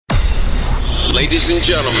Ladies and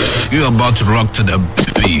gentlemen, you're about to rock to the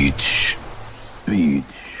beat.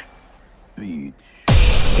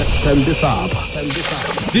 Turn this up.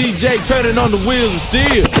 DJ turning on the wheels of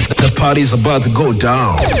steel. The party's about to go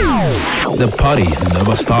down. The party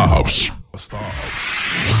never stops.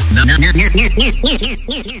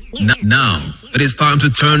 Now, it is time to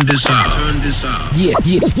turn this up. Yeah.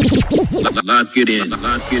 Lock it in.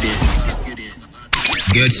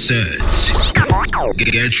 Get set.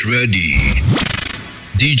 Get ready.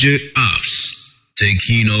 DJ Ops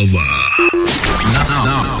taking over.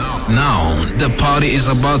 Now, the party is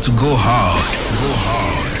about to go hard.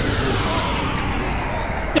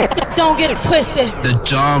 Don't get it twisted. The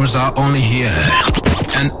jams are only here,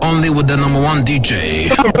 and only with the number one DJ.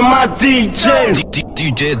 My DJ.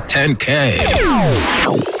 DJ 10K.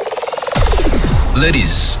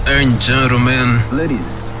 Ladies and gentlemen.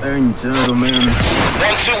 1,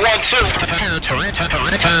 2, 1,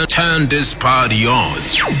 2. Turn this party on.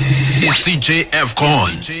 It's DJ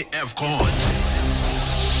F-Con.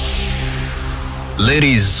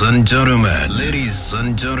 Ladies and gentlemen.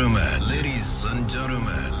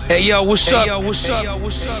 Hey yo, what's up?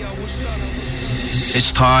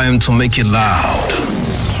 It's time to make it loud.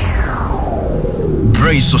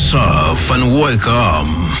 Brace yourself and welcome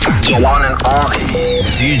the one and only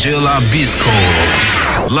DJ Labisco,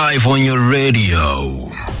 live on your radio.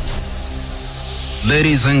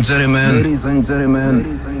 Ladies and gentlemen,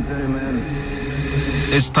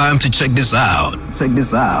 it's time to check this out.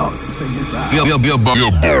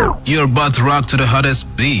 You're about to rock to the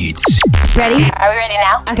hottest beats. Ready? Are we ready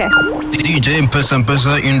now? Okay. DJ Pesa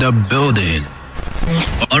in the building.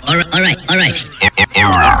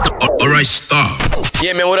 Alright, stop.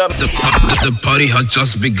 Yeah, man, what up? The party has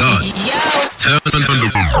just begun. Turn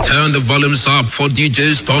the volumes up for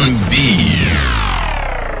DJ Stone B.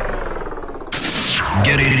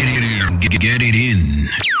 Get it in.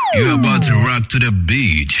 You're about to rock to the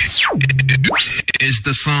beat. It's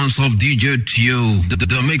the sounds of DJ Tio,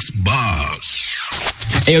 the mix boss.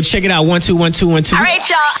 Hey, yo, check it out. 1 2 1 2 1 2. All right,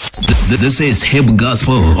 y'all. This is Hip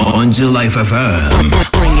Gospel on July FM.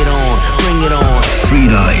 Bring it on.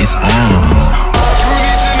 Frida is on.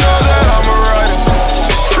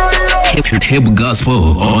 Hip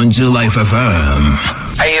Gospel on July FM.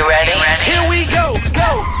 Are you ready? Here we go.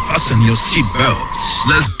 Fasten your seatbelts.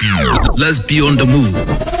 Let's be on the move.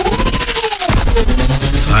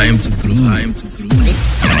 Time to groove.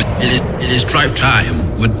 It is drive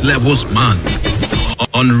time with Levels Man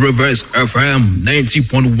on Reverse FM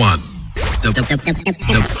 90.1.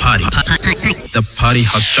 The party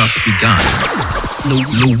has just begun.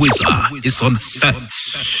 Louisa is on set.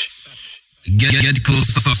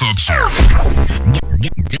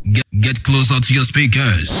 Get closer to your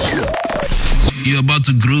speakers. You're about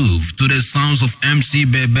to groove to the sounds of MC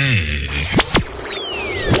Bebe,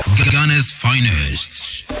 Ghana's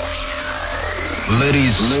finest.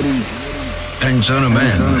 Ladies and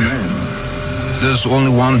gentlemen, there's only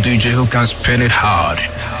one DJ who can spin it hard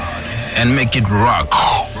and make it rock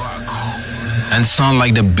and sound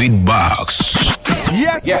like the beatbox.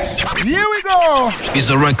 Yes. Here we go. He's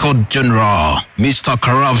a record general, Mr.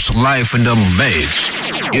 Corrupt's life in the mix.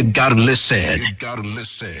 You gotta listen.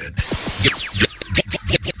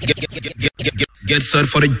 Get set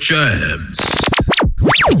for the jams.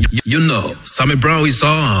 You know, Sammy Brown is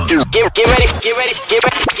on. Get ready.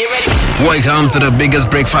 Welcome to the biggest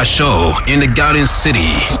breakfast show in the Garden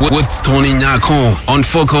City with Tony Nyakon on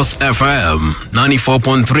Focus FM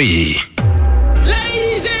 94.3.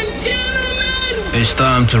 Ladies and gentlemen, It's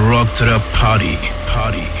time to rock to the party.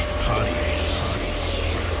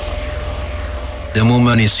 The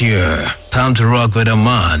moment is here. Time to rock with a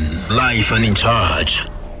man, live and in charge.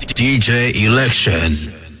 DJ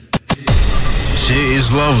Election. She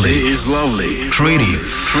is lovely, creative,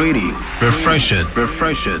 refreshing,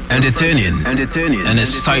 entertaining, and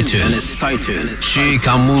exciting. She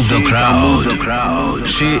can move the crowd.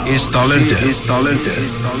 She is talented.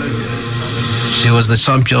 She was the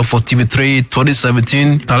champion for TV3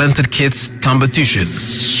 2017 Talented Kids Competition.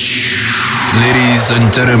 Ladies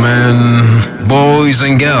and gentlemen, boys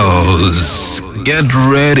and girls, get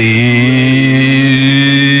ready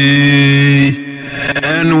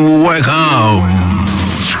and welcome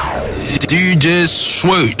DJ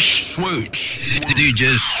Switch.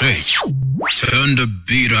 DJ Switch, turn the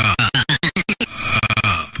beat up.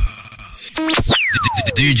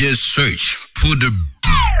 DJ Switch, put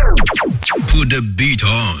the beat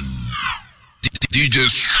on.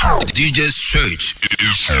 DJ Stretch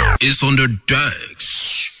is on the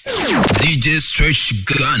decks. DJ Stretch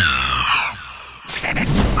Ghana.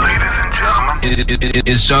 Ladies and gentlemen,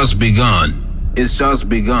 it's just begun.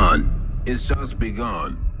 It's just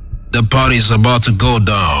begun. The party's about to go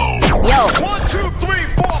down. Yo. 1, 2, 3,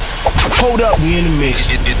 4. Hold up, we in the mix.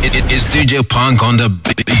 It's DJ Punk on the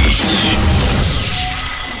beat.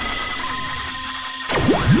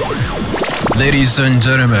 Ladies and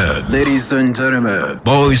gentlemen,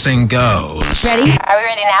 boys and girls. Ready? Are we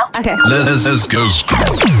ready now? Okay. Let's go.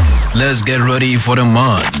 Let's get ready for the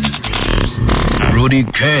man, Rudy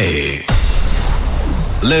K.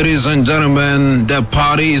 Ladies and gentlemen, the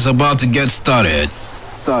party is about to get started.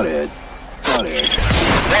 1, 2,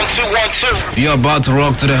 1, 2. You're about to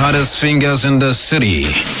rock to the hottest fingers in the city.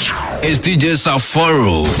 It's DJ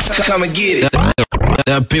Safaru. Come and get it.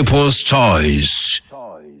 The people's choice.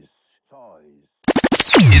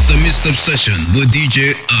 It's a mixed-up session with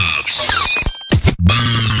DJ Ups.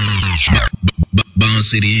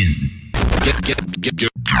 Bounce it in.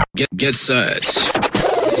 Get set.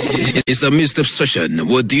 It's a mixed-up session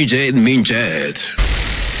with DJ Mxngee.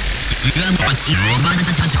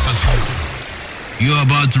 You're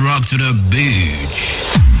about to rock to the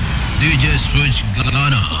beach. DJ Switch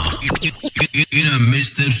Ghana in a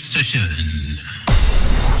mixed-up session.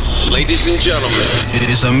 Ladies and gentlemen,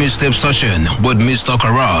 It's a mixed-up session with Mr.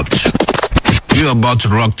 Corrupt. You're about to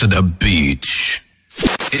rock to the beat.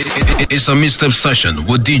 It's a mixed-up session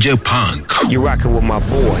with DJ Punk. You rocking with my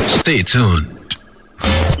boy. Stay tuned.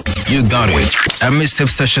 You got it. A mixed-up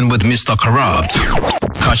session with Mr. Corrupt.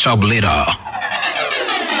 Catch up later.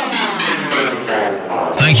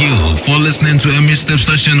 Thank you for listening to a mixed-up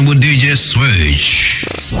session with DJ Switch.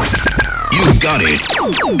 You got it.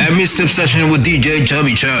 A mixed-up session with DJ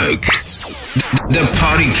Jammy Chuck. The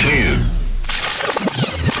party came.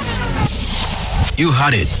 You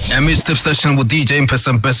had it. A mixed-up session with DJ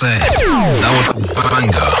Mpesa. That was a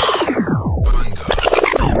banger.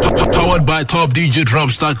 Powered by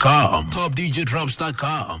TopDJDrops.com.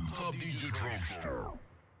 TopDJDrops.com.